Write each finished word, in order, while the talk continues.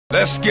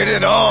Let's get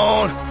it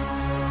on.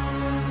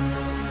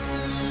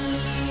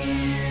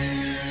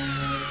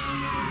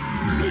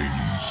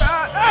 Ladies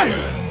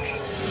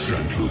and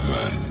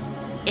gentlemen,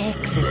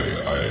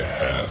 may I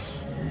have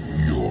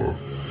your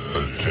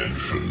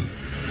attention,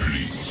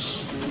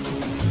 please?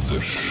 The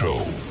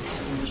show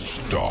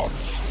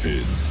starts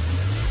in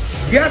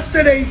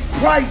yesterday's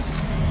price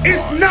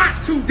is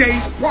not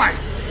today's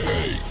price.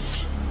 8,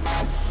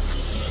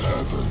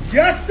 7,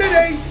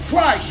 Yesterday's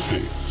price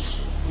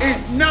 6,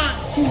 is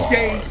not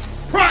today's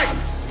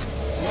price.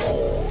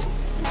 4,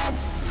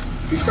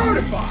 He's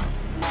certified.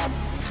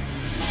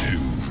 2.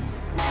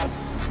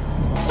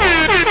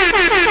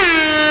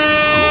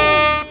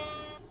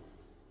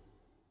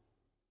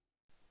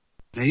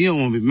 Now, you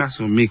don't want to be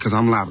messing with me because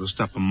I'm liable to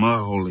stuff a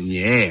mud hole in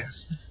your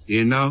ass,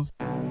 you know?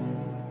 Man,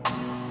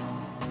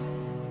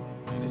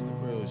 it's the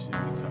real shit we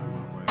talking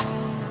about right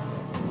now. It's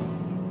all talking about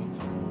what we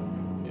talking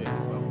about. Yeah,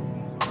 it's about what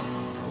we talking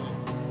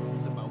about. Yeah,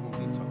 it's about what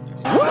we talking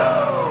about.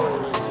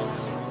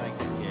 Like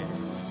that,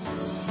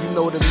 yeah. You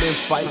know the men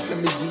fight. Let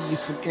me give you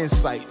some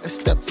insight. Let's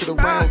step to the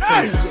round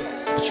table.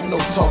 Yeah. But you know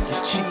talk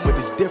is cheap, but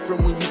it's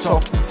different when you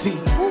talk to T.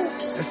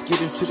 Let's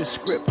get into the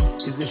script.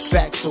 Is it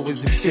facts or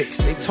is it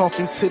fixed? They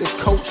talking to the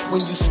coach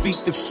when you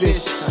speak the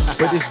fish.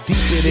 But it's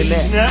deeper than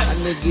that. My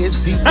nigga, it's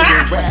deeper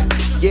than rap.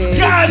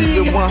 Yeah,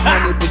 keep it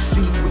 100, but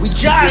see, we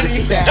keep it a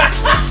stack.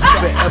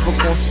 Forever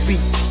gon' speak.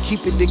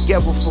 Keep it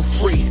together for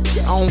free.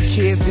 I don't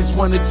care if it's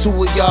 1 or 2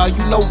 of y'all.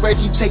 You know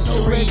Reggie take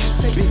 3.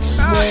 Big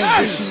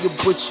Slam, Richie the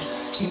Butcher.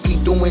 He be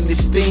doing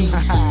this thing.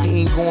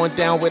 He ain't going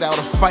down without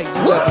a fight.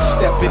 You ever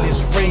step in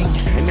his ring,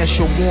 and that's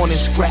your warning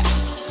scrap.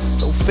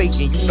 No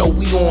faking, you know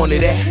we on to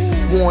that.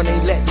 Warn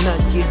ain't let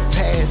nothing get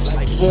past,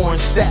 like Warren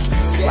Sapp.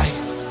 Like,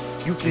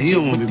 you can You get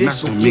don't want to with be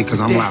this messing or with me get because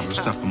with I'm that. liable to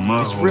stuff a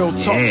mud It's hole real in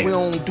your talk, ass, we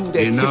don't do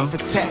that you know?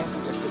 tit for tat.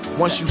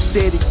 Once you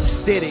said it, you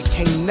said it.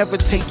 Can't never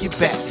take it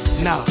back.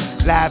 Nah,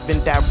 live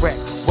and direct.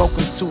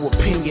 Welcome to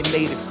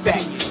Opinionated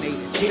Facts.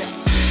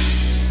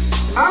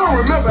 I don't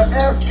remember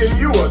asking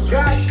you a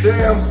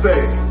goddamn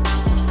thing.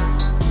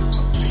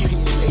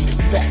 Opinionated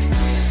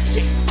Facts.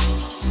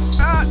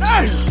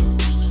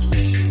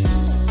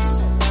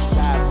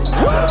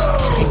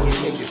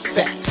 Opinionated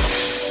Facts.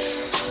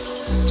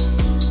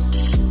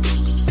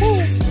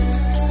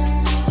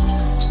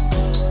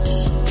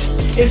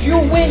 If you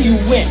win, you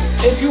win.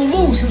 If you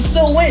lose, you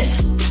still win.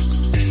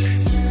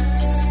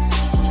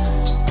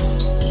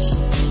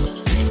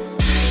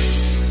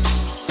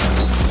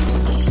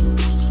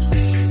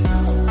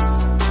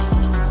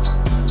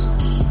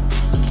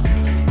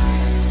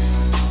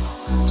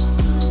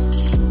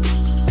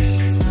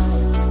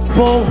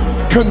 People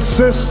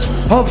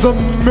consist of the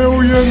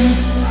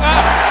millions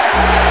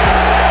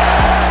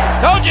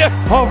Told you.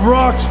 of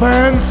Rocks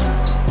fans.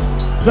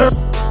 They're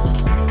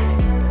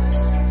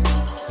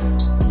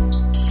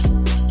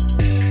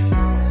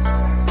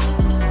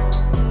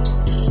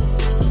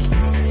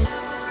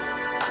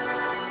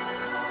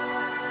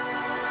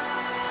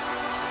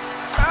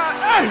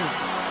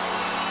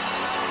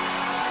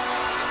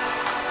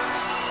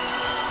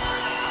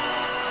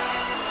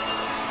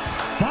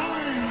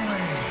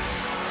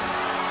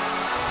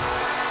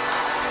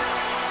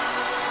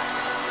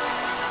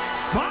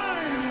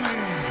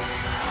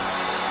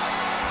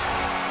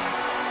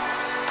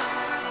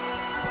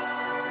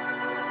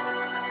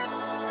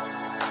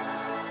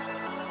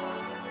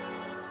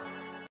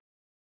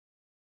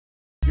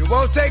You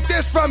won't take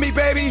this from me,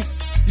 baby.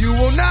 You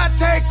will not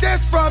take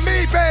this from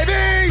me,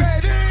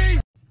 baby.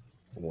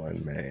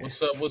 One man.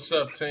 What's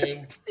up,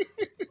 team?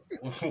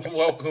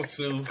 Welcome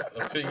to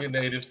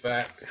Opinionated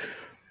Facts.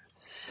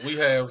 We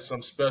have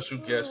some special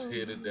guests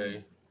here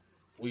today.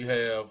 We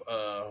have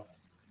a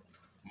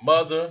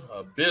mother,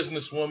 a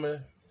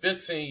businesswoman,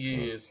 15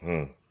 years,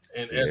 an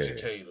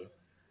educator,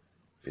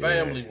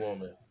 family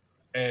woman,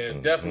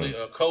 and definitely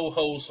a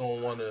co-host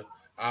on one of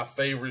our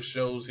favorite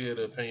shows here at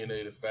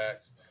Opinionated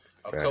Facts,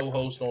 a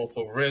co-host on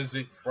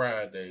Forensic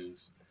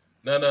Fridays,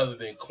 none other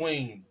than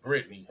Queen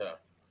Brittney Huff.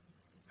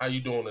 How you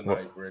doing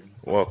tonight, Brittney?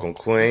 Welcome,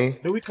 Queen.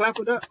 do we clap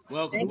it up?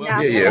 Welcome.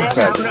 Yeah.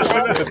 Clap it up.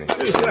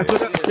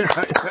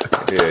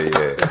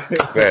 Yeah.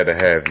 Glad to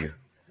have you.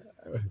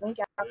 Thank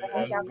y'all for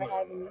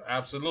having me.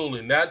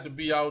 Absolutely. Not to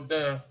be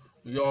outdone,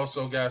 we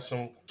also got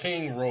some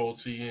king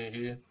royalty in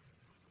here.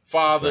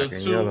 Father Black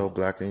and too. yellow,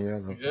 black and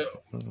yellow. Yeah.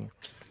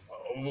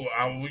 You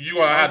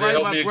gonna have to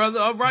help me. Brother.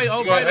 All right. You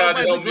gonna have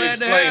to help me Glad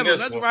to explain have him. this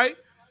That's one. right.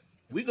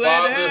 We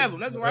glad to have him.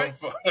 That's right.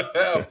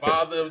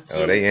 Father of two.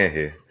 Oh, they in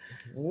here.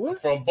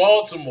 From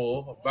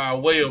Baltimore by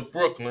way of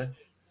Brooklyn,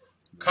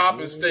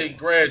 Coppin State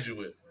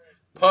graduate,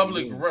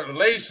 public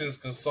relations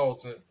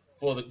consultant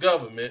for the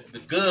government,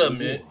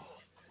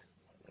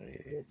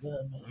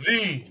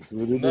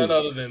 none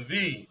other than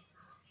the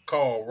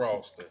Karl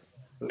Roulston,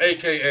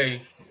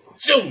 a.k.a.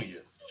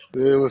 Junior.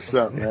 Hey, what's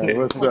up, man?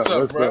 What's What's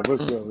up? up,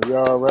 bro? You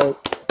all right?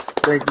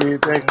 Thanks for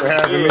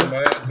having me. Good,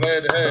 man.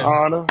 Glad to have you.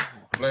 Honor.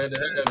 Glad to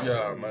have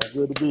y'all, man.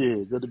 Good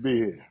to be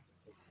here.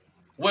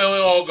 Well,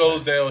 it all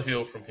goes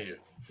downhill from here.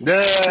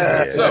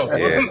 Yeah. So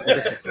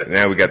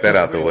now we got that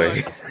out the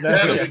way.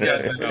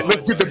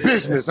 Let's get the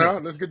business, huh?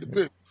 Let's get the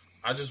business.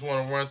 I just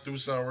want to run through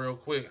something real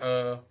quick.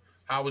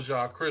 How was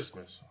y'all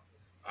Christmas?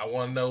 I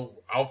want to know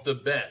off the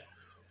bat,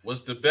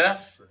 what's the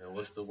best and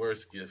what's the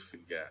worst gift you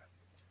got?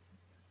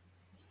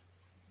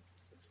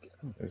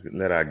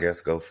 Let our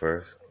guest go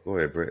first. Go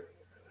ahead, Britt.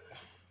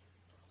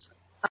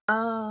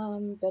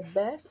 The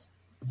best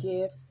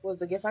gift was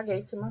the gift I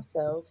gave to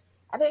myself.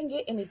 I didn't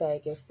get any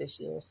bad gifts this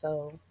year,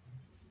 so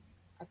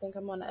I think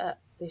I'm on the up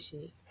this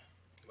year.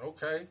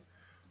 Okay.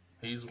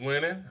 He's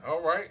winning.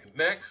 All right.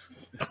 Next.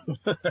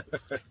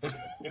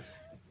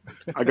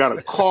 I got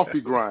a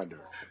coffee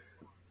grinder.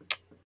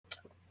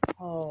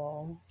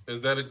 Oh.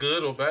 Is that a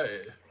good or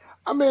bad?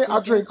 I mean, I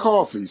drink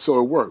coffee, so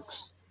it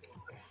works.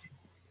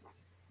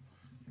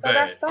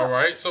 Bad. All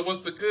right. So what's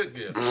the good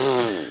gift?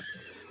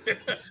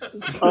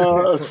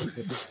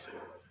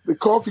 The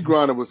coffee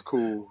grinder was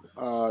cool.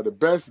 The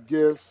best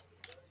gift,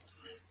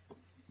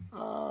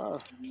 I'm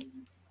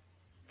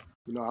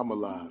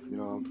alive.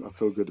 I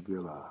feel good to be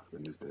alive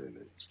in this day and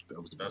age. That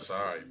was the That's best.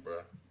 all right,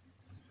 bro.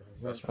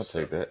 I'll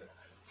take that.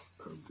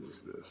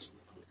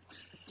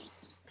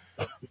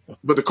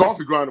 But the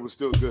coffee grinder was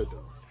still good,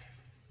 though.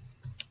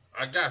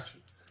 I got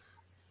you.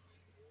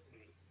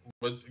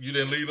 But you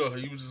didn't leave her.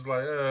 You was just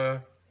like,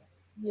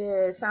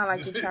 Yeah, it sounded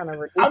like you're trying to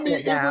reduce I mean,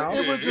 it down.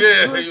 it was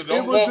you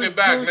don't walk it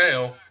back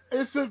now.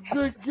 It's a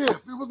good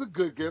gift. It was a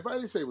good gift. I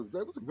didn't say it was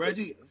bad. It was a good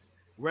gift.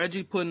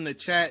 Reggie put in the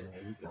chat,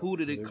 who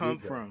did it come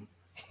from?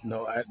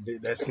 No,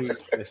 that's it.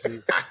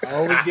 I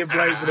always get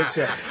blamed for the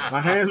chat.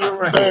 My hands were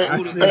right.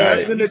 Who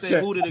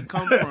did it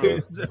come from?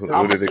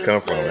 Who did it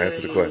come from?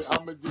 Answer the question.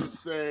 I'm gonna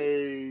just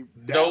say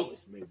Nope.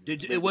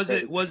 Was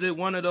it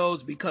one of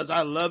those because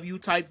I love you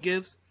type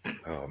gifts?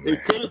 Oh man.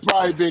 It could have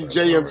probably been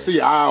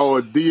JMC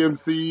or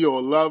DMC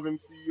or Love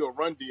MC or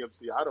Run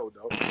DMC. I don't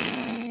know.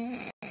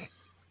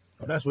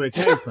 Oh, that's where it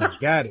came from.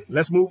 Got it.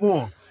 Let's move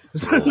on.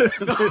 See.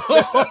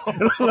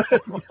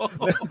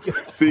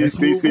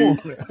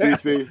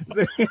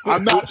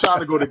 I'm not trying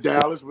to go to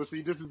Dallas, but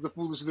see, this is the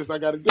foolishness I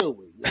got to deal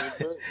with. You know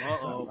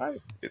what I'm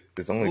saying?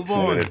 It's only 2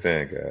 minutes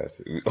in,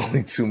 guys.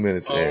 Only 2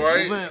 minutes in. All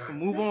right.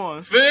 Move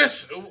on.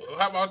 Fish,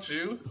 how about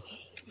you?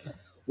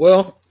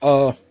 Well,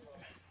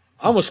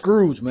 I'm a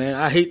Scrooge, man.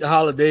 I hate the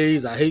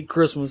holidays. I hate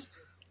Christmas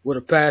with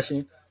a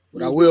passion.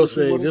 But I will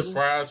say this.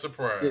 Surprise.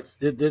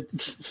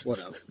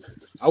 Whatever.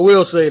 I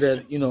will say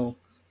that,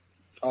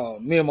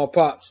 me and my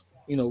pops,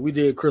 we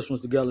did Christmas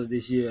together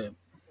this year.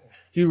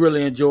 He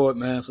really enjoyed,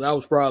 man. So that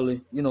was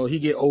probably, he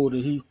get older.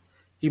 He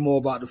more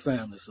about the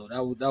family. So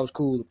that was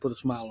cool to put a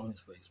smile on his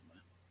face,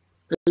 man.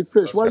 Hey,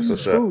 Fish, why are you a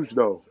Scrooge,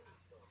 though?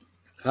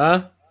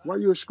 Huh? Why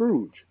you a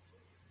Scrooge?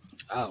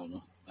 I don't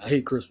know. I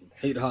hate Christmas.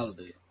 Hate the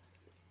holidays.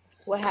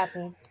 What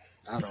happened?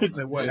 I don't He know.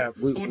 said, what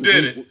happened? Who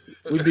did it?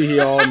 We be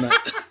here all night.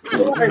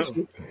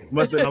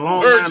 Must have been a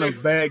long line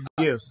of bad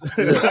gifts. No,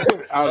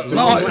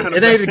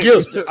 it ain't the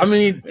gifts. I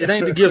mean, it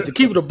ain't the gifts. To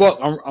keep it a buck,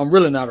 I'm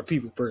really not a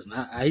people person.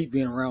 I hate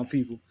being around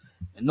people.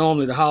 And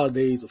normally the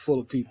holidays are full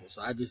of people.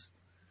 So I'm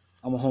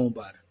a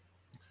homebody.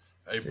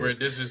 Hey, Britt,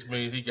 this just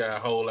means he got a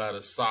whole lot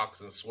of socks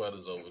and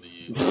sweaters over the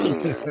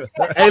years.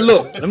 Hey,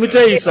 look, let me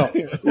tell you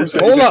something.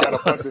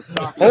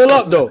 Hold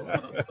up, though.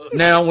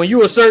 Now, when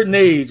you're a certain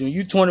age, when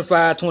you're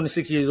 25,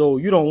 26 years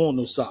old, you don't want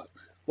no socks.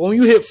 But when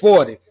you hit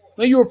 40,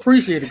 man, you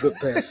appreciate a good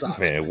pair of socks.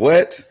 Man,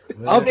 what?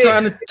 I'm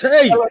trying to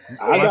tell you.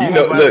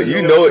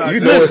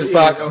 It's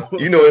socks.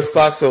 It's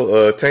socks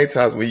or tank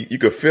tops where you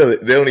can feel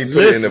it. They don't even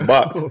put it in the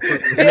box.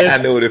 I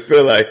know what it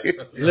feel like.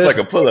 It's like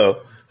a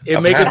pillow.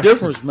 It make a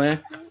difference, man.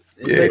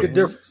 It make a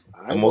difference.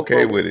 I'm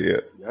okay with it.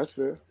 Yeah. That's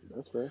fair.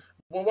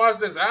 Well, watch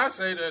this. I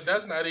say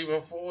that's not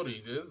even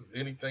 40. There's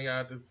anything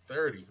after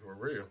 30 for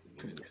real.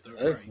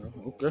 Hey,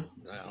 okay.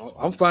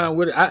 I'm fine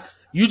with it.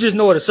 You just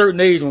know at a certain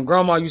age when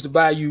grandma used to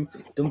buy you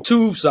them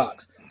tube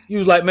socks, you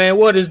was like, man,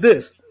 what is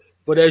this?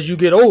 But as you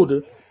get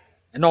older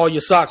and all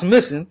your socks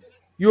missing,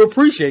 you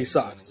appreciate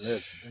socks.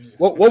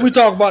 What we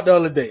talked about the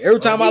other day.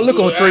 Every time I look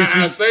on Trey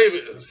feet. Save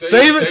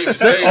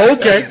it.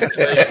 Okay.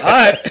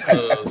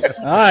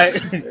 All right.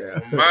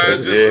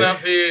 Mine's just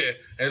left here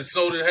and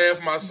so did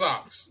half my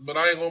socks. But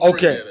I ain't going to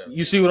appreciate that.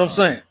 You see what I'm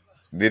saying?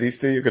 Did he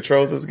steal your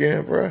controllers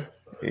again, bro?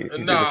 He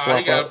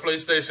got a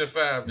PlayStation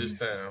 5 this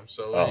time.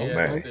 So he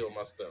had to steal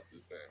my stuff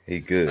this time. He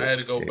good. I had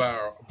to go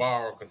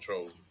borrow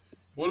controllers.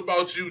 What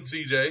about you,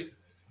 TJ?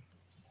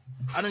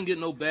 I didn't get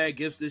no bad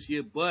gifts this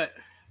year, but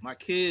my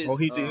kids. Oh,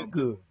 he did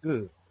good.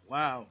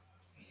 Wow,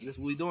 this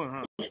what we doing,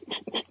 huh?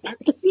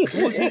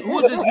 Who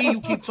is this he you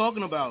keep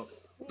talking about?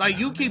 Like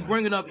you keep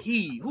bringing up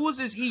he. Who is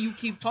this he you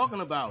keep talking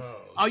about?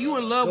 Are you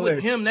in love with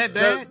him that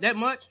bad, that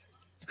much?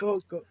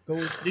 Go.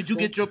 Did you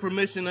get your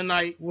permission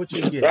tonight? What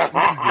you get,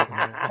 man?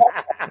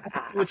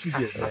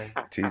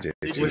 TJ,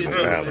 did you get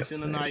your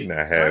permission tonight?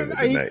 Not having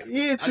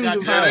it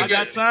tonight. I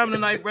got time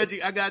tonight,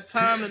 Reggie. I got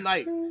time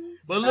tonight.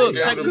 But look,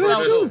 check this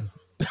out.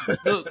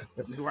 Look,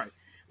 right.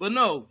 But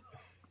no,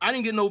 I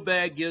didn't get no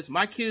bad gifts.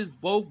 My kids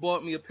both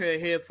bought me a pair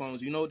of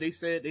headphones. You know what they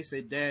said? They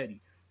said,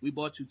 Daddy, we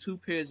bought you 2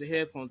 pairs of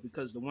headphones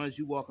because the ones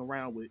you walk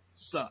around with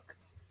suck.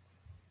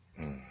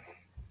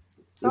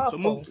 So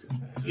move,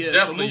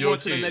 Definitely move your on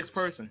to the kids. next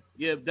person.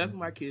 Yeah, definitely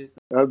my kids.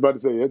 I was about to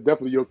say, it's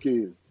definitely your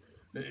kids.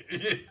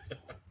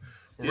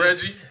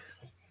 Reggie?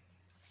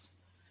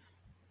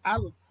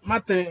 My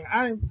thing,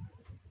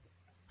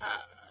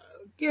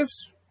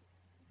 gifts.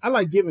 I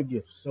like giving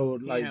gifts, so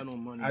He like ain't have no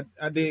money.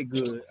 I did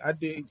good. I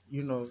did,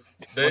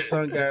 my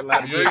son got a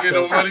lot of You good ain't get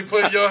no stuff. money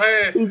put in your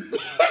hand.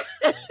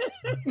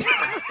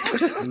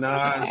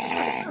 Nah,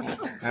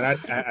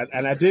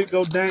 and I did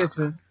go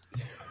dancing.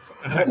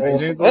 I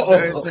did go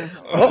dancing.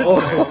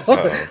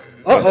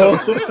 We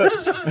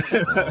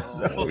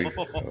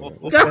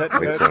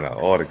pulling out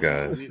all the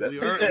guns. Now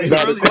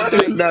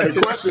the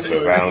question It's a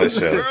violent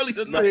show.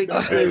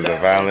 This is a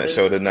violent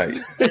show tonight.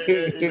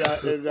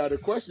 And now the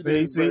question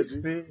is,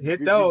 See,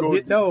 hit dog. I'm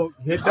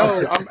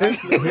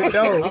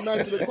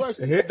asking the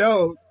question. Hit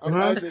dog. I'm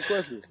asking the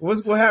question.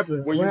 What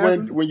happened?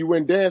 When you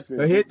went dancing,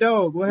 A hit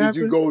dog. What happened?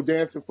 Did you go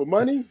dancing for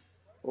money,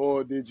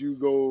 or did you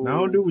go? I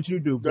don't do what you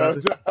do,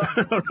 brother.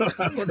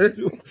 Did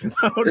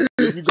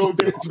you go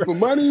dancing for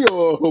money,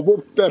 or what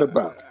was that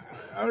about?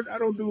 I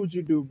don't do what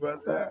you do,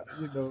 brother.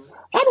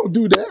 I don't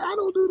do that. I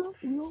don't do that.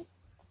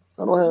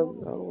 I don't have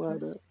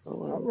that.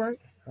 All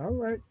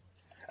right.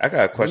 I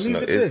got a question though.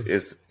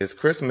 Is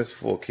Christmas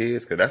for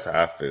kids? Because that's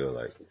how I feel.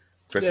 Like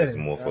Christmas is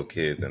more for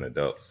kids than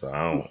adults. So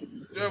I don't.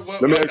 Yeah,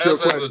 well,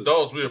 as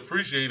adults, we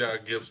appreciate our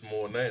gifts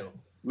more now.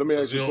 Let me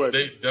ask you a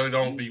question. They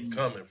don't be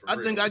coming for I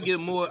real. think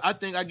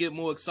I get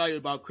more excited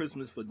about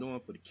Christmas for doing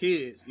for the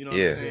kids. You know what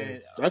Yeah. I'm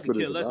saying? I could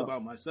care less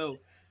about myself.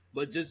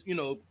 But just,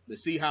 to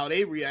see how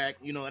they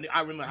react, and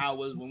I remember how it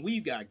was when we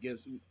got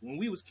gifts when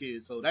we was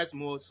kids. So that's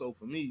more so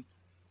for me,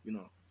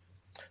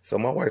 So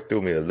my wife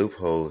threw me a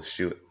loophole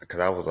because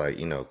I was like,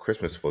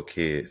 Christmas for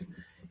kids,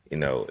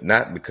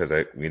 not because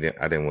I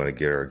didn't want to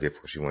get her a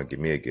gift or she wanted to give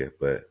me a gift,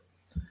 but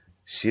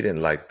she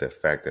didn't like the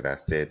fact that I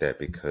said that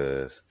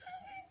because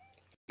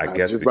I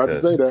guess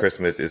because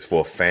Christmas is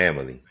for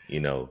family,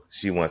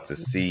 she wants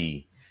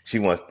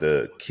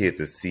the kids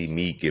to see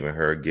me giving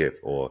her a gift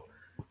or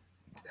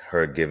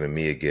her giving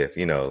me a gift,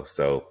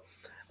 so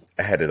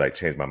I had to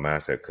change my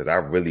mindset because I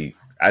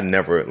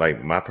never,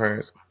 my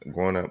parents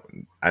growing up,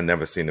 I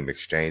never seen them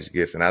exchange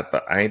gifts. And I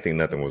ain't think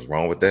nothing was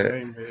wrong with that.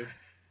 Same,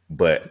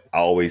 but I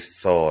always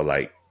saw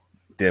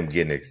them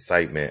getting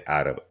excitement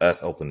out of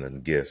us opening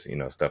gifts,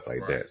 stuff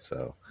like that.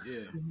 So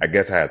I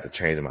guess I had to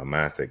change my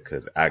mindset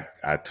because I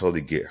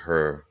totally get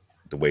her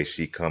the way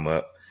she come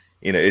up.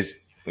 It's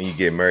when you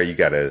get married, you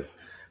got to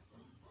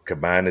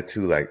combine the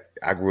two.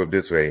 I grew up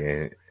this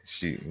way and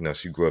she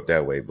grew up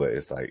that way, but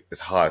it's it's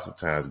hard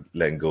sometimes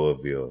letting go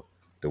of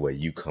the way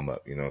you come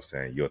up, you know what I'm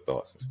saying, your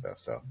thoughts and stuff.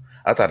 So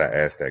I thought I'd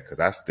ask that because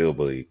I still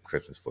believe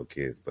Christmas for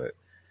kids, but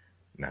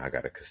now I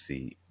got to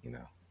concede,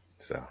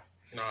 so.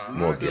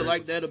 I feel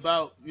like that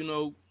about,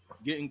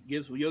 getting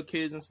gifts for your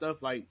kids and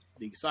stuff, like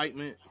the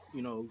excitement,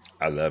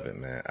 I love it,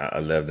 man. I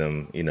love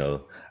them,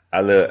 I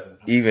love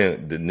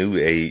even the new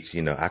age,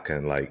 I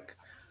can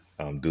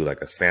do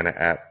a Santa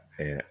app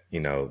and,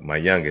 my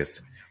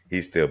youngest,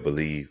 he still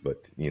believe,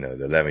 but the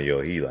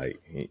 11-year-old,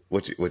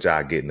 what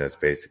y'all getting us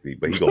basically,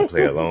 but he gonna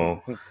play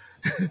along.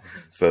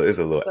 So it's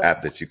a little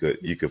app that you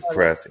could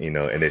press, and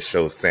it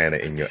shows Santa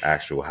in your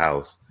actual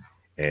house,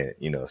 and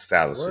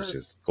Silas was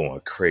just going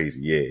crazy.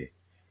 Yeah,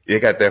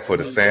 they got that for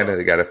the Santa,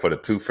 they got it for the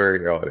Tooth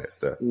Fairy, all that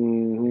stuff.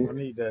 Mm-hmm. I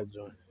need that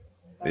joint.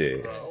 Yeah.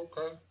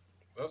 Okay,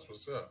 that's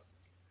what's up.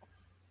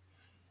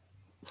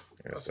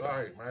 That's all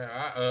right,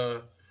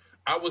 man.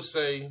 I would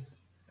say.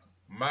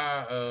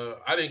 I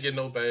didn't get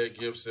no bad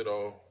gifts at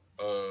all.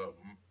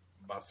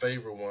 My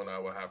favorite one I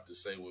would have to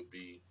say would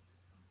be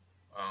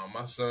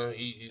my son.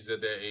 He's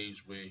at that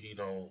age where he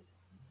don't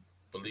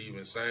believe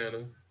in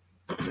Santa,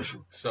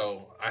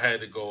 so I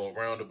had to go a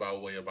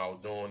roundabout way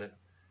about doing it.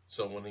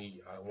 So when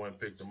I went and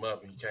picked him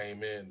up, he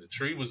came in. The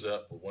tree was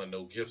up, but wasn't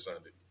no gifts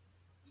under it.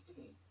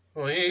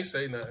 Well, he ain't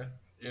say nothing.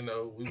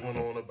 We went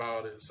on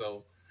about it.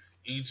 So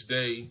each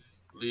day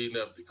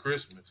leading up to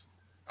Christmas,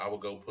 I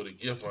would go put a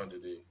gift under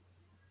there.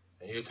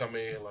 And he'll come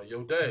in like,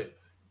 yo, Dad,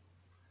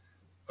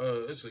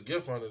 it's a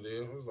gift under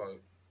there. I was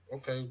like,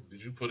 okay,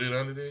 did you put it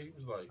under there? He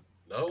was like,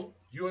 no,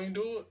 you ain't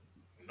do it.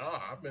 Nah,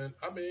 I've been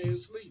in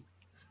asleep.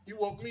 You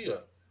woke me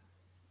up.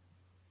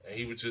 And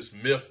he was just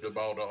miffed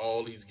about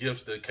all these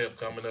gifts that kept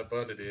coming up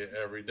under there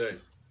every day.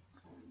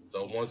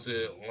 So once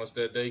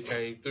that day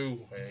came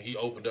through and he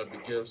opened up the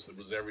gifts, it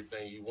was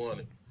everything he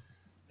wanted.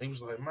 He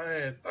was like,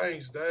 man,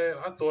 thanks, Dad.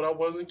 I thought I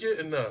wasn't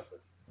getting nothing.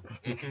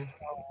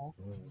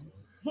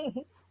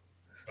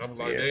 I'm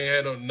like, they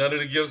ain't had none of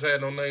the gifts had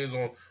no names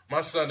on.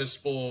 My son is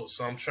spoiled,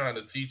 so I'm trying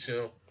to teach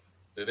him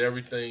that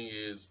everything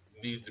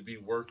needs to be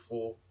worked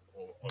for,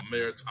 or a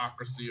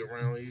meritocracy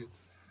around here,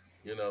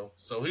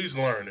 So he's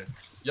learning.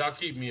 Y'all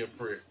keep me in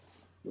prayer.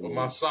 But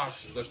my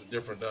socks, that's a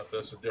different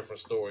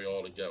story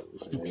altogether.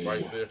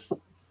 Right, Fish?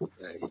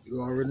 You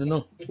already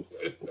know.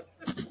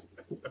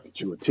 But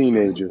you a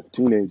teenager.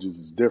 Teenagers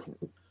is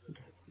different.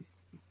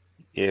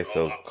 Yeah.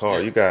 So,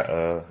 Karl, you got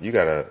a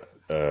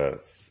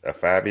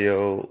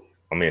 5-year-old.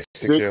 I mean, a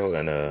 6-year-old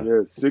and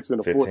a 6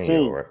 and a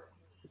 15-year-old, right?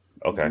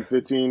 Okay. Be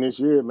 15 this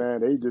year,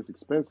 man. They just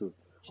expensive.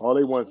 All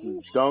they want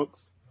is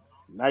dunks,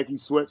 Nike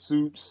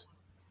sweatsuits,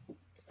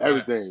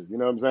 everything. You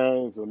know what I'm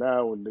saying? So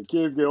now when the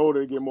kids get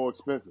older, they get more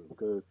expensive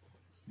because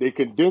they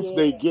condense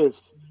their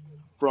gifts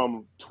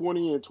from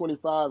 20 and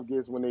 25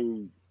 gifts when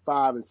they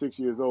 5 and 6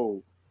 years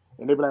old.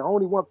 And they be like, I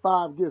only want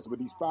 5 gifts, but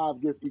these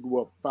 5 gifts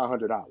equal up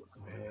 $500. Man,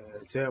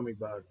 tell me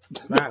about it.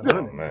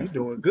 500. You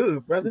doing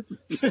good, brother.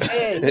 What?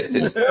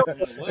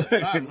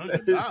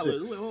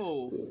 $500?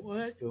 Whoa,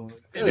 what?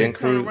 And then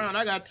turn around.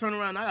 I got to turn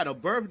around. I got a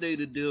birthday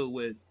to deal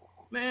with.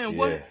 Man,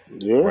 what?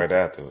 Yeah. Right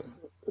after it.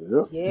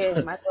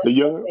 Yeah, my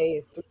birthday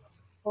is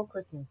for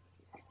Christmas.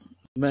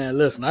 Man,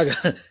 listen, I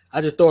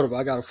just thought about it.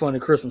 I got a funny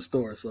Christmas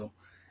story, so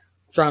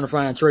trying to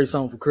find Trey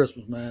something for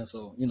Christmas, man.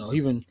 So, you know,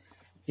 he done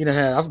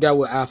had, I forgot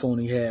what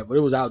iPhone he had, but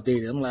it was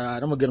outdated. I'm like, all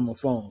right, I'm gonna get him a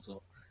phone.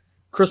 So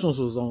Christmas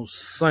was on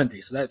Sunday,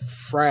 so that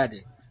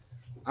Friday,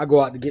 I go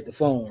out to get the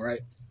phone,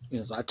 right? You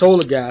know, so I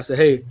told the guy, I said,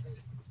 hey,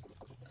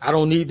 I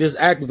don't need this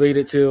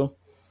activated till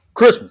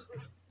Christmas. I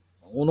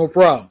don't want no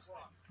problems.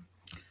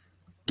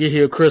 Get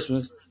here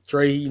Christmas.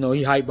 Trey, you know,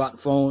 he hyped about the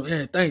phone.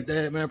 Yeah, thanks,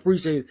 Dad, man.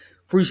 Appreciate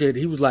it.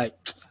 He was like,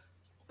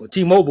 but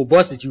T-Mobile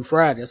busted you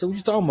Friday. I said, what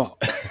you talking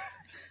about?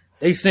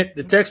 They sent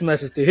the text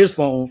message to his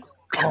phone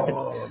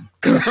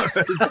confirming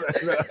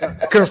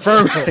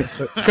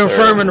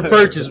the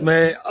purchase,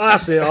 man. I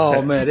said,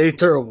 oh, man, they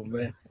terrible,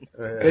 man.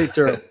 They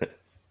terrible.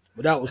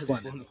 But that was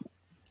funny.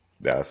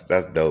 That's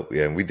dope.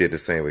 Yeah, and we did the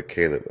same with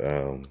Caleb.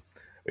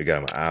 We got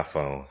him an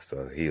iPhone,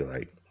 so he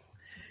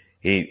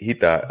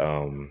thought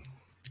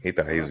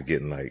he was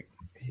getting like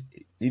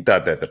he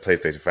thought that the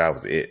PlayStation 5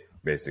 was it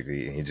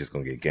basically, and he's just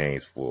gonna get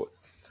games for it.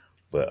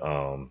 But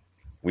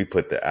we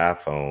put the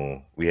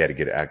iPhone. We had to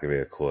get it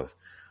activated, of course.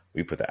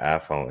 We put the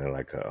iPhone in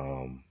like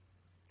an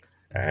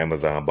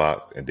Amazon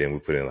box, and then we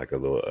put in like a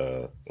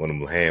little one of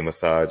them hand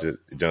massager,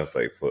 just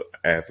like for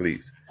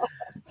athletes.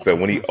 So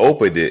when he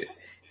opened it,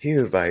 he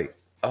was like,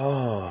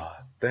 "Oh,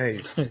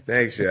 thanks,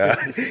 y'all."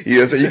 You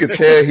know, so you could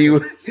tell he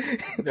was.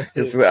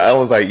 So I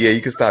was like, "Yeah,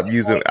 you can stop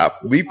using."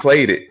 We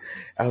played it.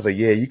 I was like,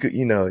 "Yeah, you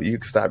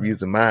could stop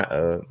using my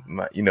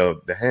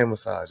the hand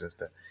massage and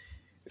stuff."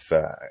 So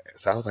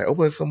I was like,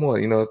 "Open some more,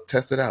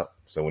 test it out."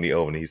 So when he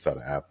opened it, he saw the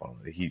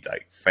iPhone. He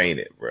like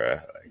fainted, bro.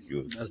 Like he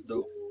was. That's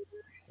dope.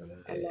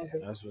 Yeah,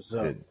 that's what's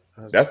up.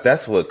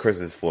 That's what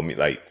Christmas for me,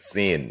 like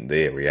seeing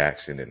their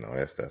reaction and all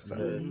that stuff. So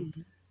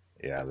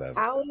yeah, I love it.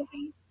 How old is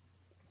he?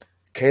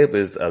 Caleb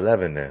is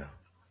 11 now.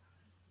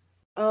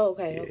 Oh,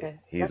 okay, okay.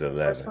 He's That's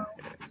 11.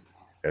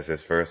 That's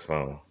his first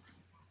phone.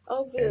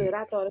 Oh, good. And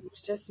I thought it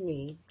was just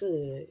me.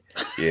 Good.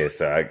 Yeah,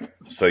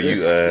 so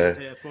you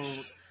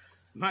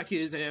my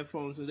kids had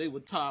phones and they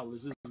were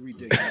toddlers. This is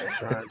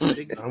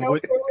ridiculous. I'm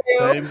with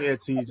same here,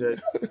 TJ.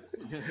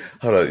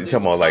 Hold on, you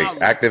talking about like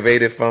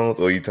activated phones,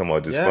 or you talking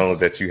about just phones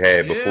that you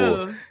had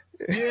before?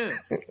 Yeah.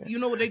 You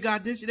know what they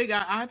got this year? They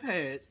got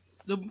iPads.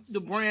 The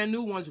brand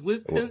new ones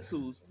with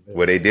pencils.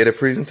 Well, they did a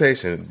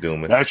presentation,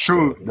 Dooman. That's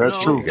true.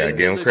 That's true. You gotta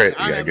give them credit.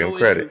 You gotta give them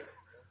credit.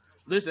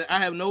 Listen, I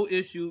have no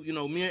issue.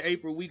 Me and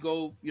April, we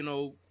go.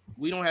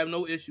 We don't have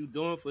no issue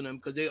doing for them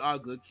because they are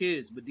good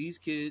kids. But these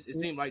kids, it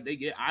seems like they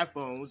get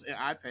iPhones and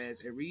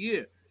iPads every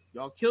year.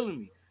 Y'all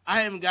killing me.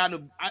 I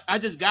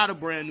just got a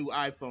brand new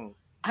iPhone.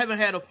 I haven't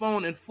had a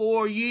phone in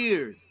 4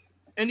 years,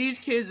 and these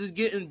kids is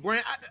getting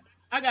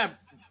I got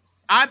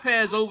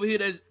iPads over here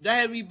that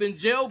haven't even been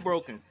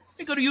jailbroken.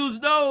 They could have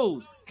used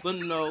those, but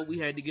no, we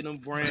had to get them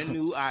brand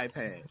new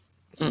iPads.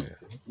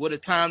 What a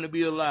time to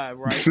be alive,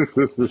 right?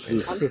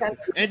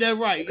 Ain't that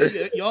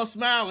right? Y'all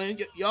smiling.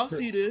 Y'all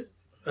see this?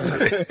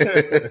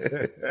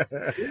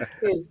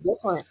 It's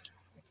different.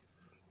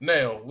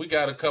 Now, we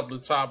got a couple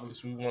of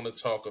topics we want to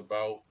talk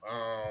about.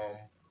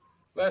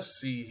 Let's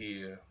see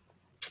here.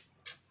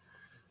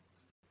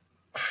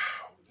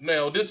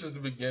 Now, this is the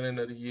beginning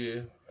of the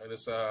year, and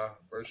it's our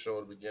first show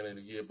at the beginning of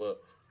the year,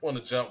 but I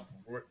want to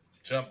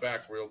jump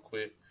back real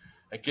quick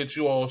and get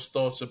you all's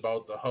thoughts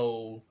about the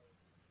whole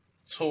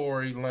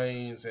Tory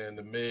Lanez and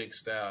the Meg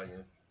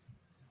Stallion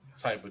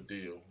type of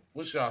deal.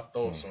 What's y'all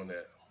thoughts on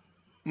that?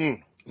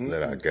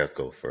 Let our guest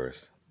go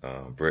first.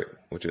 Britt,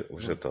 what's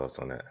your thoughts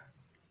on that?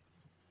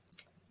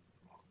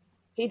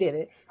 He did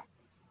it.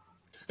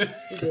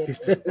 He did.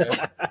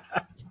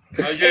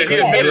 He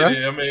admitted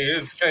it. I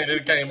mean,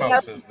 it came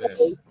out since then.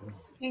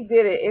 He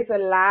did it. It's a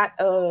lot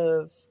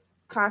of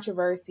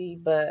controversy,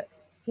 but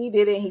he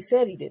did it. And he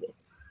said he did it.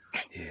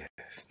 Yeah,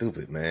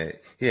 stupid, man.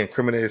 He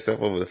incriminated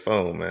himself over the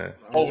phone, man.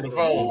 Over the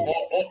phone.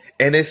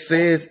 And it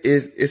says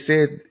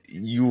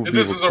you will be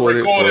this recorded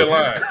is a recorded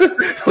line.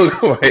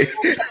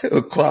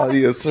 Right.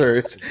 Quality of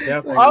service.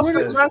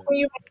 Also drunk when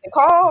you make the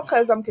call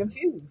because I'm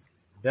confused.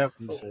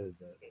 Definitely says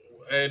that.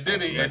 And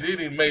then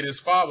he made his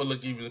father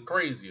look even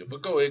crazier.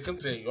 But go ahead,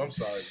 continue. I'm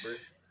sorry, Britt.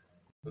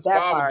 His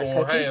father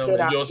going ham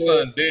and your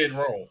son dead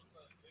wrong.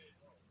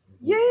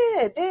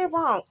 Yeah, dead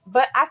wrong.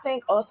 But I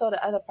think also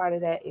the other part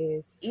of that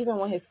is even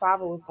when his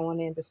father was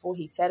going in before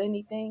he said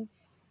anything,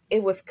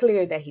 it was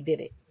clear that he did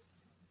it.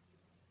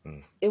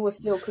 It was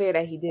still clear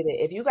that he did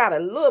it. If you got a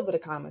little bit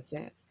of common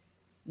sense,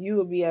 you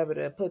will be able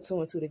to put two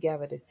and two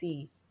together to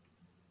see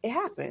it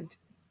happened.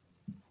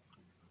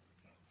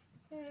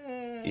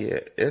 Yeah,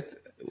 it's.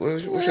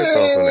 What's your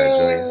thoughts on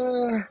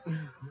that,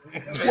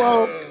 Junior?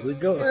 Well, Here we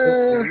go.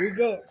 Here we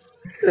go.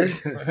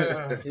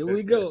 Here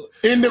we go.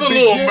 In the It's a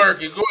little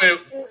murky. Go ahead.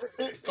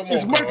 Come on,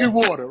 it's murky Karl.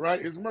 water,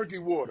 right? It's murky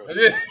water.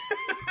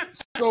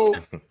 So,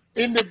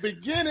 in the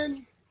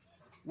beginning,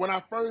 when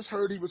I first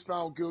heard he was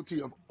found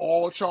guilty of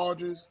all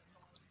charges,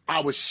 I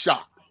was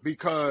shocked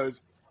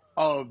because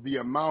of the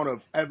amount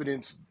of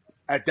evidence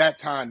at that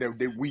time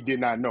that we did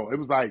not know. It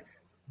was like,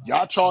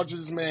 y'all charges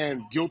this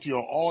man guilty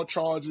on all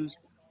charges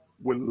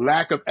with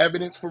lack of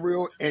evidence for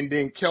real, and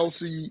then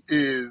Kelsey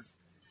is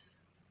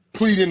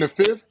pleading the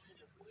fifth,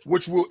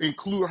 which will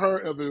include her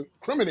of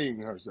incriminating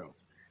herself.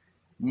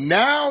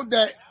 Now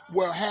that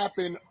what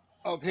happened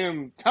of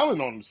him telling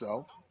on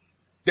himself,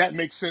 that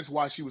makes sense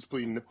why she was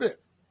pleading the fifth.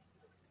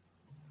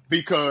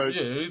 Because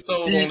he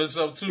told on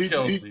himself to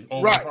Kelsey.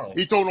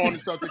 He told on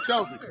himself to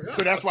Kelsey.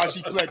 So that's why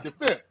she pled the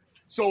fifth.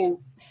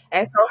 So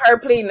her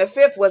pleading the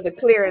fifth was a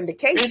clear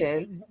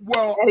indication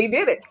that he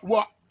did it.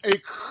 Well,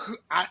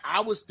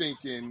 I was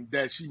thinking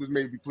that she was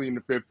maybe pleading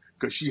the fifth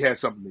because she had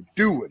something to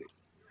do with it.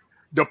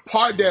 The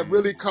part that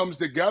really comes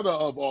together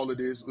of all of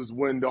this is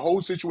when the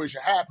whole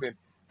situation happened,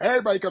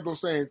 everybody kept on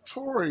saying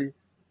Tory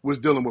was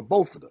dealing with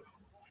both of them.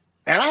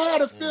 And I had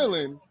a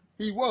feeling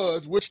he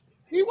was, which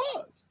he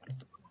was.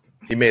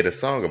 He made a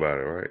song about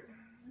it, right?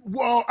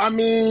 Well, I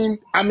mean,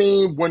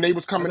 when they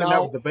was coming out,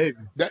 that was the baby.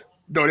 That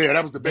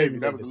was the baby.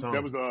 That was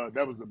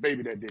the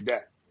baby that did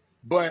that.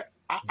 But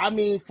I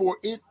mean, for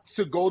it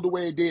to go the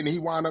way it did, and he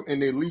wound up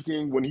and they're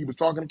leaking when he was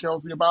talking to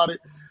Kelsey about it,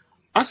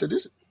 I said,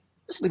 this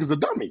nigga's a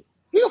dummy.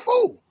 He a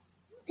fool.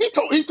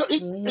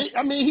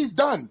 I mean, he's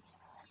done.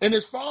 And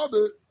his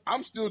father,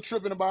 I'm still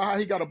tripping about how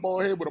he got a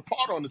bald head with a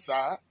part on the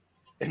side,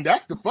 and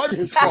that's the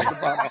funniest part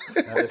about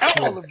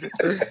all of this.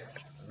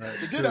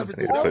 Forget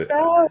everything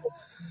else.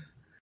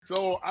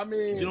 So I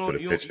mean, you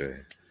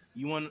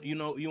want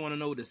to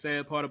know what the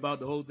sad part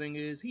about the whole thing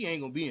is? He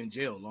ain't gonna be in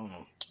jail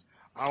long.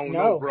 I don't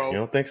know, bro. You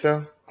don't think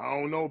so? I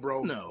don't know,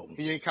 bro. No,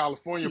 he in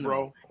California,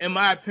 bro. In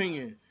my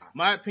opinion,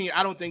 I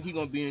don't think he's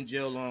gonna be in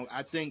jail long.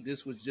 I think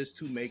this was just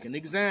to make an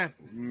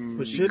example.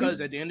 Because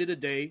at the end of the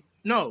day,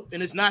 no,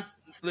 and it's not.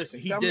 Listen,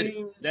 he did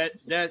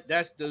it.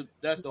 That's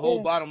the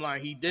whole bottom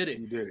line. He did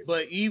it.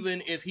 But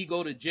even if he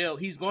go to jail,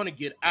 he's going to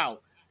get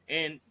out,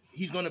 and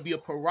he's going to be a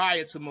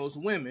pariah to most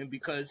women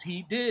because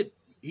he did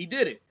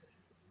it.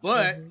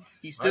 But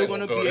he's still going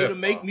to be able to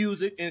make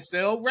music and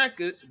sell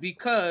records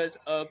because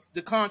of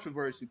the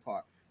controversy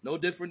part. No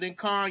different than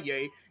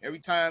Kanye. Every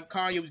time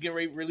Kanye was getting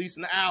ready to release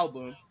an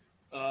album,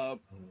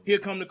 here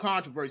come the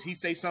controversy. He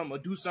say something or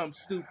do something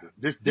stupid.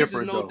 This is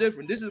no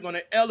different. This is going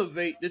to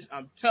elevate this.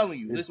 I'm telling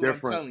you. This is what I'm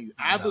telling you.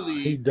 I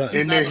believe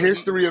in the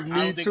history of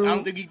Me Too. I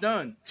don't think he's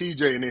done.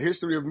 TJ, in the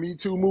history of Me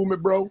Too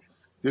movement, bro,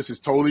 this is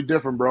totally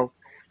different, bro.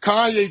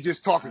 Kanye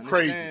just talking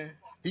crazy.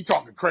 He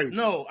talking crazy.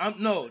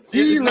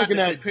 He's looking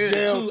at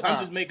jail time. I'm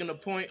just making a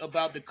point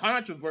about the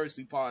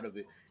controversy part of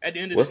it. At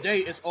the end of the day,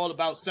 it's all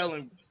about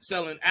selling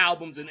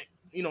albums and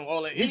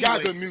all that. He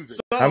got good music.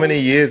 So, how many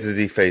years is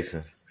he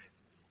facing?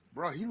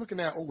 Bro, he looking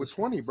at over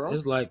 20, bro.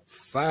 It's like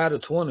 5 to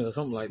 20 or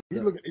something like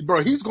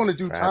that. He's going to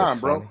do time,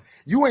 bro.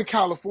 You in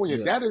California.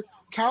 Yeah. That is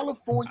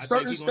California,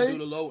 certain states. Do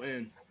the low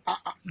end.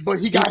 But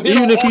he got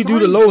even if he do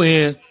the low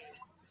end.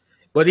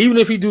 But even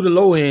if he do the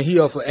low end, he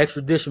up for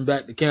extradition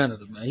back to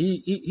Canada, man.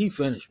 He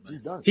finished,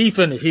 man. He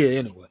finished here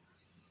anyway.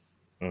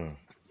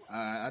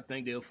 I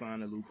think they'll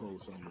find a loophole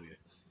somewhere.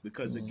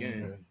 Because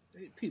again,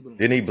 people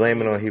didn't he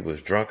blame it on he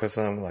was drunk or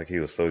something? Like he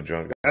was so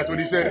drunk. That's what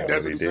he said.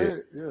 That's what he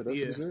said. Yeah, that's what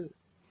he said.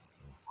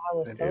 I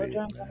was so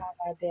drunk when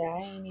I got there.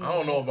 I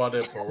don't know about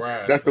that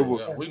pariah. That's the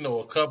we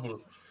know a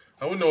couple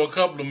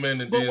of men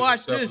that did some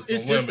stuff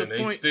with women.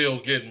 They still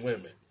getting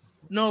women.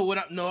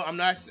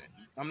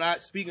 I'm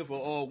not speaking for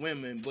all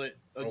women, but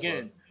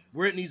again,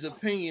 Brittney's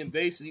opinion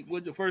basically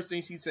what the first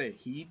thing she said,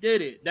 he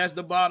did it. That's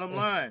the bottom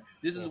line.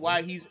 This is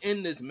why he's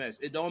in this mess.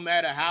 It don't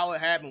matter how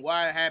it happened,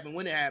 why it happened,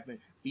 when it happened.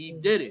 He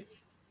did it.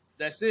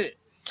 That's it.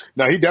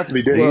 No, he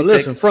definitely did. Well,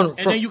 listen,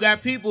 then you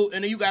got people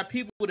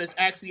that's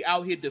actually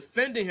out here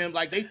defending him,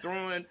 like they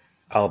throwing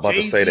I was about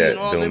to say that and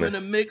all them in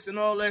the mix and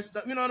all that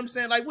stuff. You know what I'm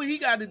saying? Like what he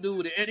got to do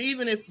with it? And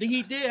even if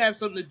he did have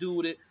something to do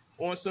with it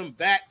on some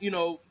back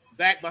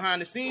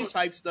behind the scenes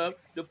type stuff,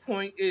 the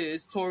point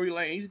is Tory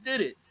Lanez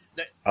did it.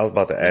 I was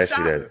about to ask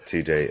you that,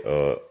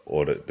 TJ,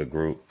 or the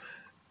group.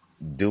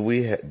 Do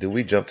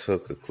we jump to a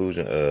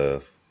conclusion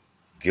of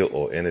guilt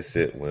or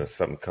innocent when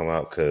something come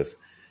out? Because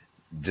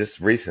just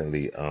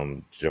recently,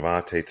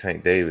 Javante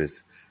Tank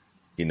Davis,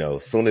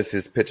 as soon as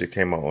his picture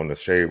came out on the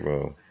Shade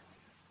Room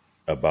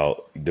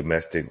about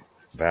domestic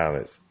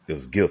violence, it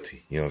was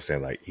guilty. You know what I'm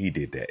saying? Like he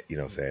did that. You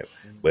know what I'm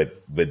saying?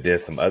 But then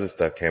some other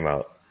stuff came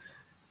out,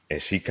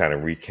 and she kind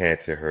of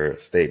recanted her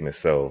statement.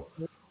 So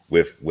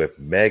with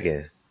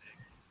Megan,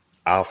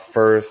 our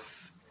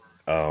first,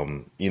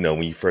 when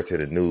you first hear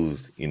the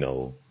news,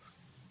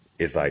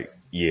 it's like,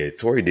 yeah,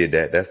 Tory did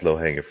that. That's low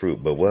hanging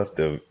fruit. But what if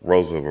the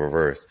roles were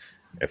reversed?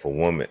 if a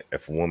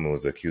woman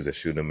was accused of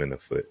shooting him in the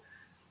foot,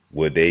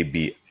 would they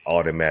be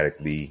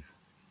automatically,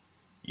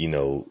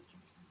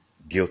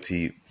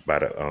 guilty by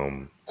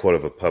the court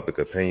of a public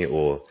opinion,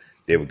 or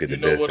they would get the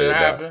You know what would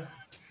benefit of the happen?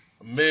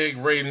 Meg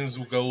ratings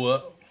will go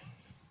up.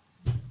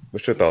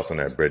 What's your thoughts on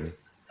that, Brittney?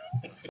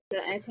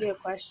 To answer your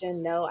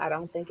question, no, I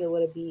don't think it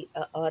would be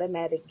an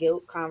automatic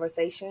guilt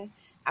conversation.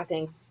 I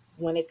think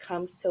when it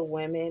comes to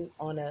women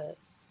on a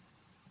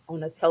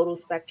total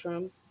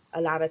spectrum, a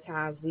lot of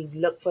times we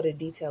look for the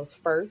details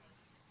first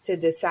to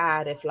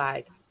decide if,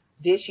 like,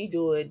 did she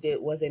do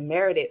it? Was it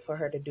merited for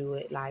her to do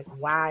it? Like,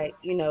 why?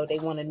 They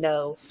want to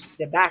know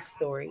the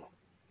backstory.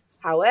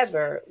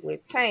 However,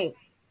 with Tank,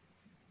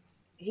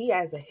 he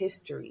has a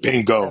history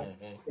Bingo. of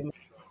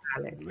domestic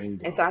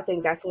violence. And so I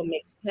think that's what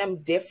makes him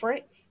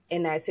different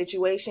in that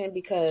situation,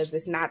 because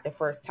it's not the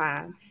first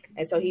time.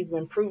 And so he's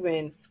been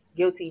proven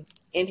guilty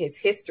in his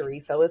history.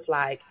 So it's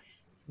like,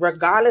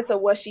 regardless of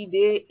what she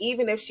did,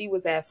 even if she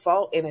was at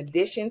fault in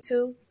addition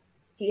to,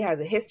 he has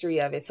a history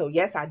of it. So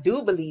yes, I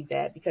do believe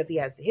that because he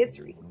has the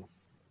history.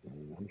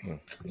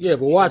 Yeah,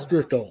 but watch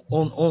this though.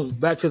 On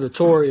back to the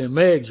Tory and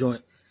Meg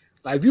joint.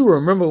 Like, if you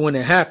remember when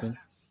it happened,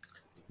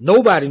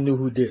 nobody knew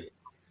who did it.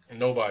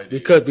 Nobody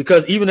did.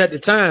 Because even at the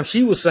time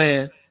she was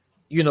saying,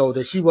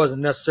 that she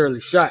wasn't necessarily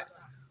shot.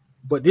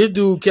 But this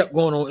dude kept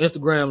going on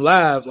Instagram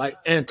Live, like,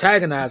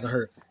 antagonizing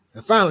her.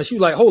 And finally she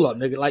was like, hold up,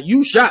 nigga, like,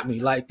 you shot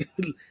me. Like,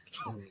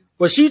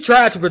 but she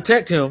tried to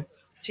protect him.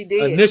 She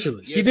did.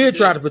 Initially. She did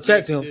try to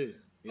protect him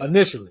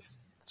initially.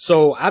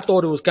 So I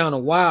thought it was kind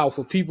of wild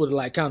for people to,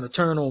 like, kind of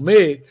turn on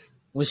Meg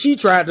when she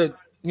tried to,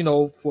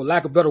 for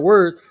lack of better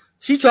word,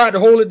 she tried to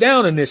hold it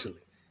down initially.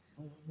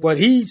 But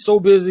he's so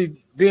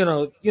busy being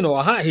a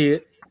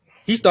hothead,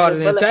 he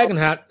started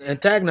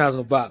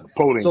antagonizing about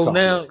it. So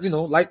now,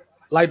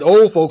 like the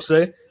old folks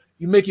say,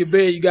 you make your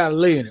bed, you gotta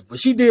lay in it. But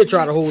she did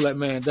try to hold that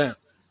man down.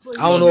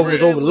 I don't know if it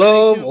was over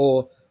love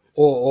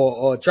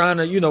or trying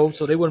to,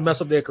 so they wouldn't mess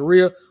up their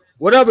career.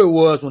 Whatever it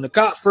was, when the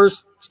cops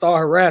first started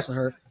harassing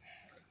her,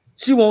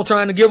 she won't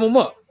trying to give them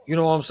up. You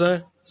know what I'm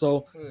saying?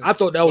 So I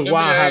thought that was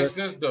wild. Let me ask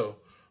this though,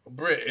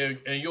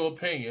 Britt, in your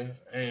opinion,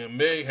 and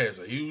Meg has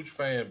a huge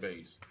fan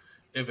base.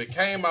 If it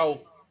came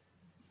out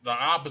the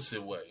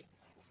opposite way,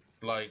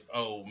 like,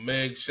 oh,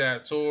 Meg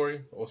shot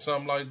Tory or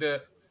something like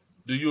that,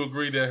 do you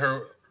agree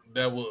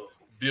that will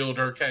build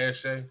her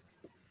cachet?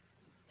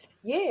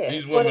 Yeah.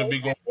 These women be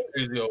going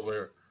crazy over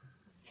here.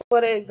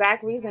 For the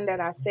exact reason that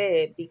I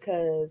said,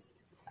 because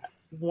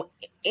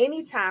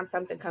anytime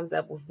something comes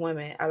up with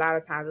women, a lot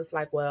of times it's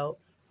like, well,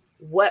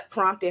 what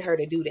prompted her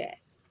to do that?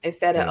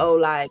 Instead of,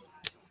 like,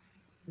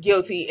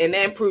 guilty and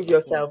then prove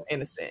yourself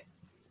innocent.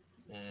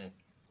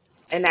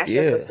 And that's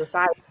just a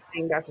society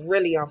thing that's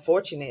really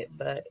unfortunate,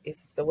 but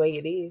it's the way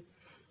it is.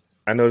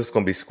 I know this is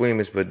gonna be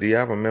squeamish, but do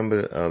y'all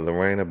remember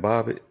Lorena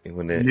Bobbitt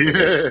when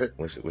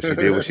she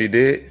did what she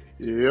did?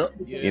 Yeah.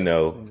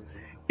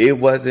 It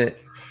wasn't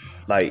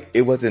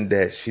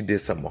that she did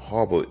something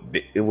horrible.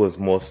 It was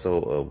more so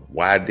of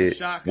what did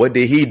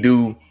he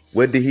do?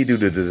 What did he do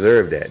to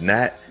deserve that?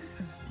 Not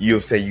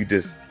she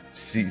just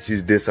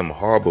did something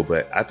horrible,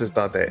 but I just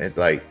thought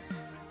that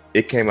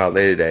it came out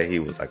later that he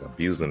was like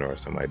abusing her or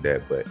something like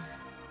that. But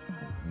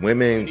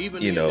women,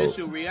 even the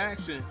initial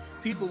reaction,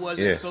 people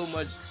wasn't so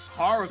much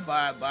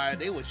horrified by it.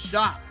 They were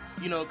shocked,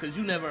 because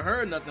you never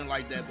heard nothing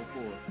like that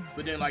before.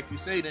 But then, like you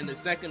say, then the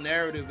second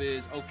narrative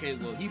is, okay,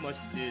 well, he must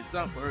have did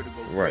something for her to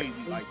go crazy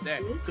like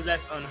that, because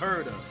that's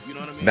unheard of. You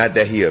know what I mean? Not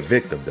that he a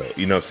victim, though.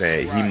 You know what I'm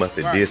saying? He must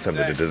have did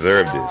something to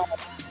deserve this.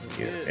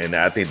 And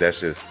I think that's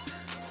just,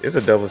 it's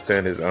a double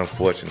standard. It's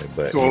unfortunate,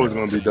 but it's always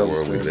going to be double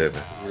world we live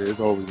in. Yeah, it's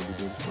always going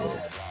to be double.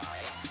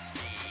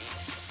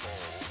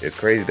 It's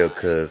crazy though,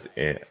 because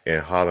in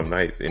Harlem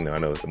Nights, I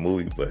know it's a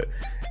movie, but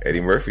Eddie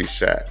Murphy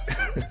shot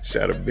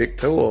a big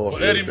toe off.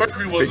 Well, Eddie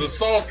Murphy was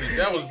assaulted.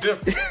 That was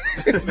different.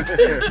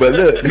 But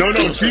look, no,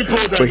 she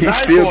pulled a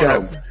knife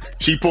on him.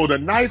 She pulled a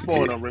knife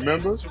on him.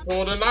 Remember? She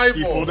pulled a knife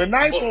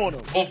on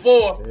him.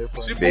 Before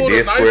she pulled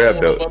a knife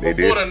on him, but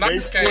before the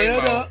knife came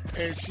out,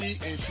 and she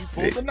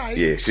pulled the knife.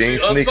 Yeah, she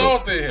ain't sneaking.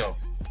 Assaulted him.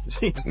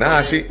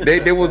 Nah,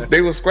 they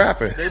was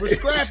scrapping. They were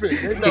scrapping.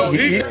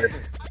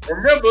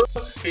 Remember,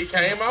 he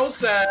came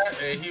outside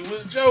and he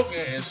was joking,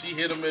 and she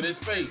hit him in his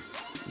face.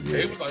 Yeah.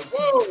 He was like,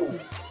 "Whoa!"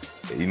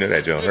 You know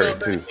that joint hurt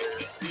too.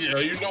 Yeah,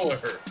 you know it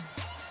hurt.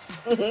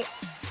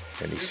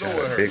 And he shot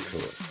a big toe.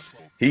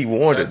 He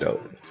warned her though.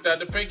 Shot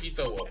the pinky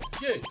toe off.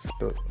 Yeah.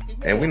 So,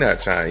 and we're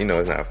not trying.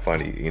 It's not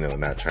funny.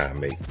 Not trying to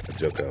make a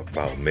joke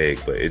about Meg,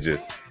 but it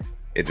just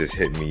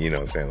hit me. You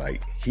know what I'm saying?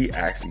 Like, he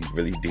actually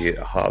really did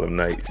a Harlem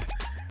Nights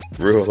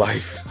real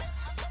life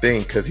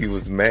thing because he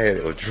was mad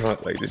or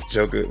drunk. Like, this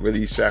joker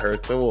really shot her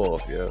toe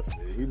off. Yeah.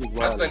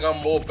 I think I'm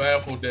more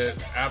baffled that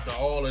after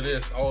all of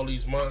this, all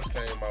these months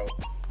came out,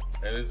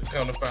 and it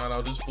kind of found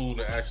out this fool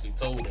that actually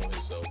told on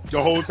himself.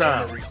 The whole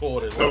time.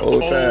 Recorded. The whole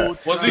time.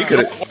 Was he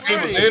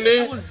was in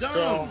there? The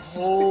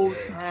whole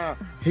time.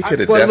 He could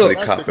have definitely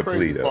copped the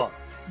plea, though.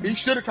 He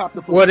should have copped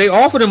the plea. Well, they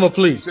offered him a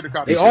plea.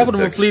 They offered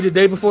him a plea the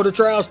day before the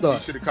trial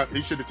started.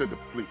 He should have took the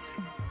plea.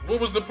 What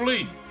was the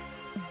plea?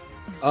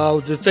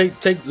 to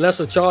take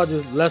lesser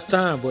charges, less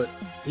time, but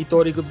he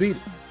thought he could beat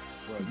it.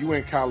 Well, you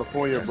in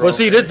California, bro. But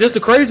see, this the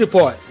crazy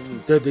part.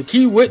 The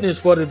key witness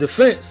for the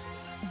defense,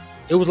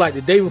 it was like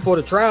the day before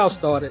the trial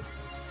started.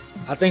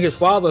 I think his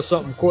father or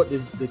something caught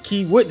the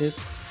key witness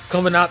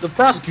coming out the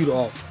prosecutor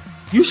office.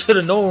 You should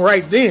have known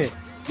right then.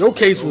 Your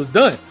case was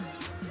done.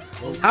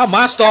 How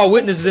my star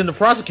witness is in the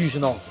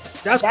prosecution office?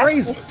 That's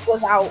crazy.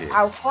 Was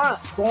out front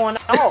going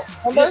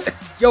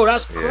off. Yo,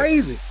 that's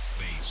crazy.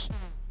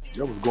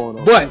 That was going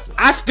on. But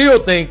I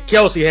still think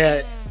Kelsey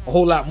had a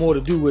whole lot more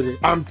to do with it.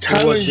 I'm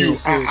telling you,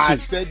 I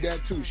said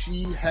that too.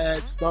 She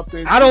had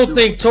something. I don't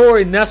think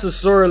Tory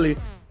necessarily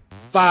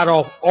fired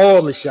off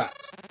all the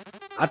shots.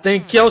 I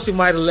think Kelsey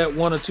might have let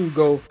one or two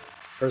go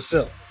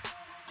herself.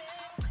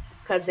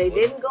 Because they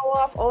didn't go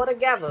off all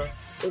together.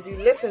 If you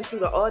listen to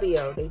the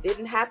audio, they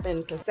didn't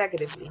happen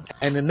consecutively.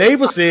 And the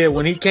neighbor said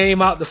when he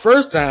came out the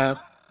first time,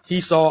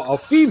 he saw a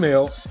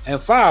female and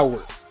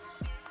fireworks.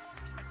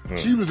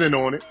 She was in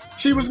on it.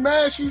 She was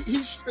mad.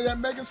 That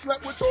Megan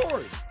slept with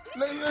Tory.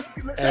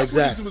 That's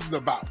what this was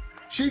about.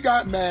 She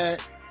got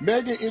mad.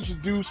 Megan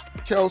introduced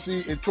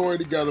Kelsey and Tory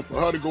together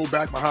for her to go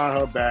back behind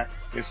her back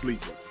and sleep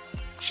with her.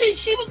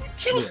 She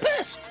was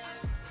pissed.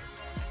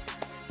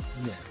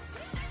 Yeah.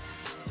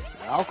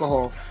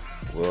 Alcohol.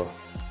 Well,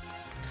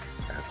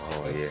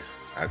 alcohol, yeah.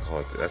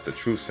 Alcohol, that's the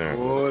true serum.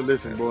 Boy,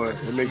 listen, boy.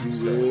 It makes you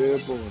real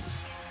boy.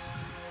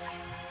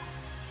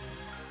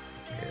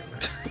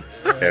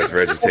 As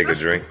Reggie take a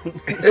drink.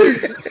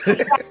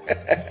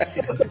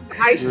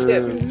 Ice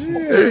chip.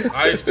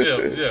 Ice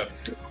chip, yeah.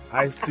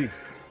 Iced tea.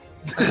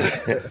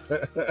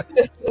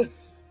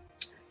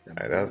 All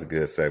right, that was a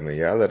good segment.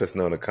 Y'all let us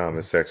know in the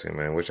comment section,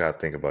 man, what y'all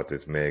think about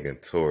this Meg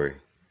and Tory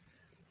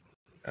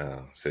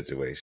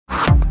situation.